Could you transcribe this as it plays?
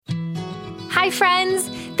Hi, friends.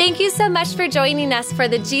 Thank you so much for joining us for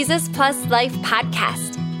the Jesus Plus Life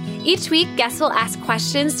podcast. Each week, guests will ask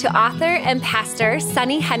questions to author and pastor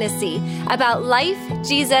Sonny Hennessy about life,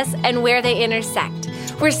 Jesus, and where they intersect.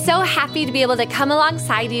 We're so happy to be able to come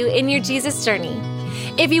alongside you in your Jesus journey.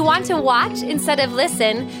 If you want to watch instead of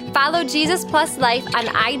listen, follow Jesus Plus Life on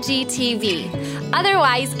IGTV.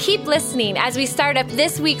 Otherwise, keep listening as we start up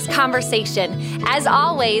this week's conversation, as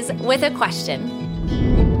always, with a question.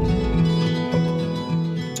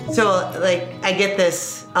 So, I get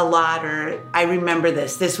this a lot, or I remember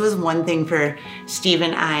this. This was one thing for Steve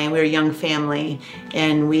and I. We were a young family,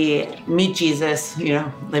 and we meet Jesus,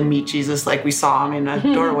 meet Jesus like we saw him in a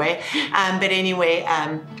doorway. But anyway,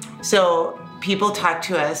 so people talked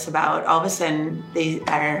to us about, all of a sudden,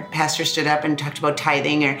 our pastor stood up and talked about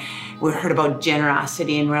tithing, or we heard about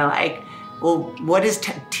generosity, and we're like, well, what is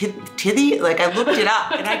tithe? I looked it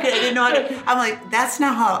up, and I didn't know how to. I'm like, that's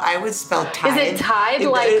not how I would spell tithe. Is it tithe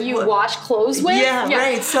you wash clothes with? Yeah,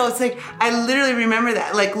 right. So it's I literally remember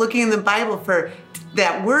that, looking in the Bible for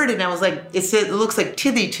that word, and I was like, it looks like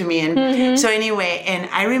tithe to me. And so anyway, and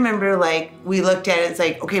I remember we looked at it,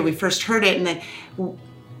 it's okay, we first heard it, and then,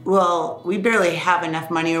 well, we barely have enough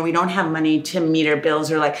money, or we don't have money to meet our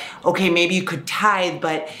bills, or okay, maybe you could tithe,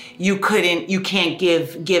 but you can't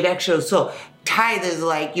give extra. So tithe is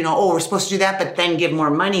we're supposed to do that, but then give more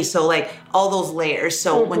money. So all those layers.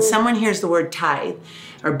 So when someone hears the word tithe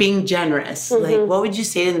or being generous, what would you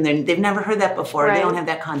say to them? They've never heard that before. Right. They don't have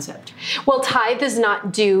that concept. Well, tithe is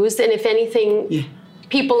not dues. And if anything,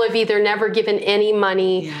 people have either never given any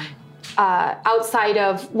money outside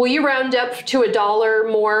of, will you round up to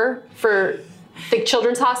 $1 more for the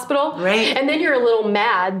children's hospital? Right. And then you're a little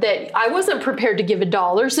mad that I wasn't prepared to give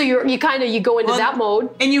 $1. So you go into that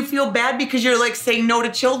mode. And you feel bad because you're saying no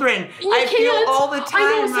to children. I feel all the time.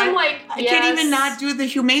 I know, so I'm I can't even not do the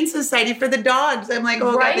Humane Society for the dogs. I'm like,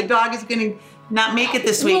 God, the dog is going to not make it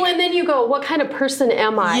this week. Well, and then you go, what kind of person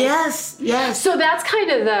am I? Yes. So that's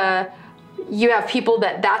kind of you have people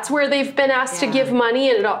that's where they've been asked to give money,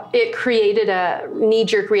 and it created a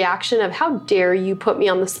knee-jerk reaction of, how dare you put me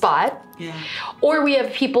on the spot? Yeah. Or we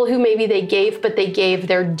have people who maybe they gave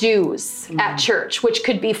their dues at church, which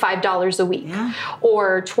could be $5 a week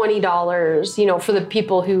or $20, for the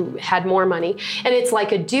people who had more money. And it's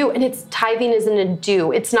like a due, and tithing isn't a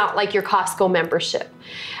due. It's not like your Costco membership.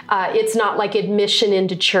 It's not like admission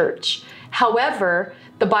into church. However,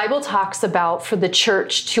 the Bible talks about for the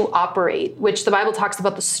church to operate, which the Bible talks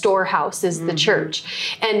about the storehouse is the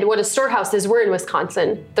church. And what a storehouse is, we're in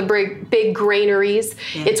Wisconsin, the big granaries.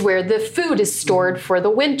 Yeah. It's where the food is stored for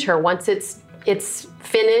the winter. Once it's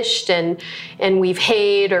finished and we've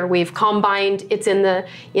hayed or we've combined, it's in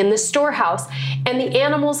the storehouse. And the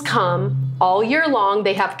animals come all year long.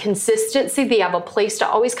 They have consistency. They have a place to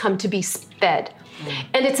always come to be fed.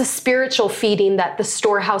 And it's a spiritual feeding that the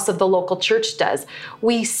storehouse of the local church does.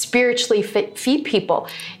 We spiritually feed people.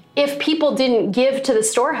 If people didn't give to the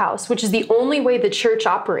storehouse, which is the only way the church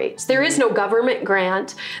operates, there is no government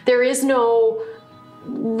grant, there is no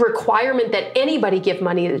requirement that anybody give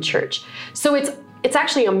money to the church. So it's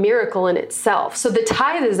actually a miracle in itself. So the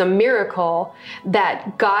tithe is a miracle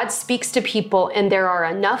that God speaks to people, and there are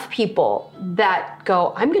enough people that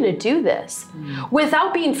go, I'm going to do this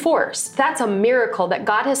without being forced. That's a miracle that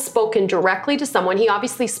God has spoken directly to someone. He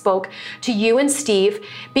obviously spoke to you and Steve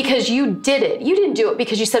because you did it. You didn't do it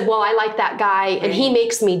because you said, well, I like that guy and he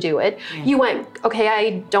makes me do it. You went, okay,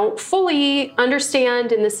 I don't fully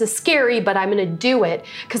understand and this is scary, but I'm going to do it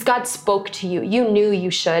because God spoke to you. You knew you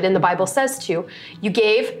should, and the Bible says to. You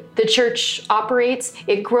gave, the church operates,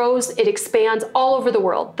 it grows, it expands all over the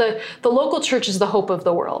world. The local church is the hope of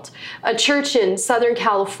the world. A church in Southern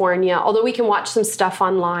California, although we can watch some stuff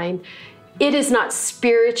online, it is not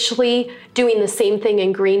spiritually doing the same thing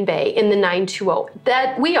in Green Bay in the 920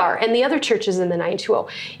 that we are, and the other churches in the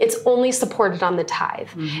 920. It's only supported on the tithe.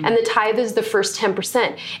 And the tithe is the first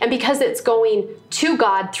 10%. And because it's going to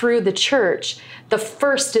God through the church, the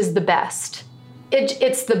first is the best.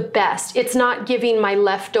 It's the best. It's not giving my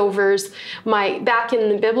leftovers. Back in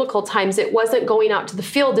the biblical times, it wasn't going out to the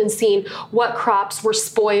field and seeing what crops were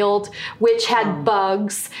spoiled, which had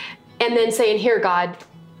bugs, and then saying, here, God.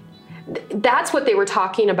 That's what they were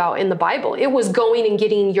talking about in the Bible. It was going and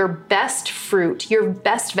getting your best fruit, your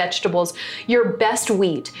best vegetables, your best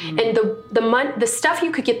wheat, and the stuff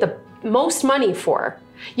you could get the most money for,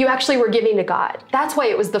 you actually were giving to God. That's why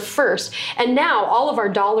it was the first. And now all of our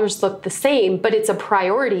dollars look the same, but it's a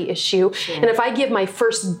priority issue. Sure. And if I give my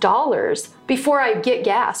first dollars before I get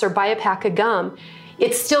gas or buy a pack of gum,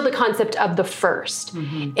 it's still the concept of the first.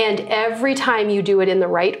 And every time you do it in the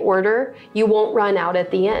right order, you won't run out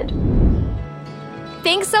at the end.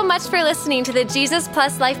 Thanks so much for listening to the Jesus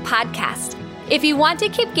Plus Life podcast. If you want to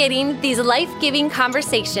keep getting these life-giving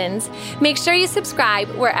conversations, make sure you subscribe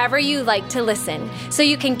wherever you like to listen so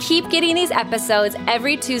you can keep getting these episodes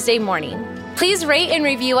every Tuesday morning. Please rate and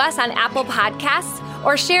review us on Apple Podcasts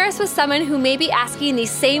or share us with someone who may be asking these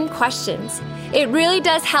same questions. It really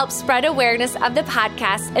does help spread awareness of the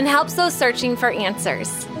podcast and helps those searching for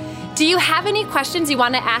answers. Do you have any questions you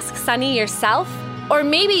want to ask Sunny yourself? Or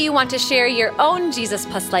maybe you want to share your own Jesus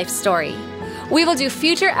Plus Life story? We will do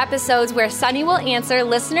future episodes where Sunny will answer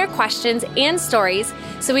listener questions and stories,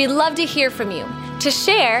 so we'd love to hear from you. To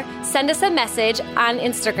share, send us a message on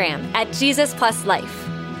Instagram at Jesus Plus Life.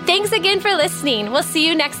 Thanks again for listening. We'll see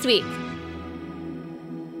you next week.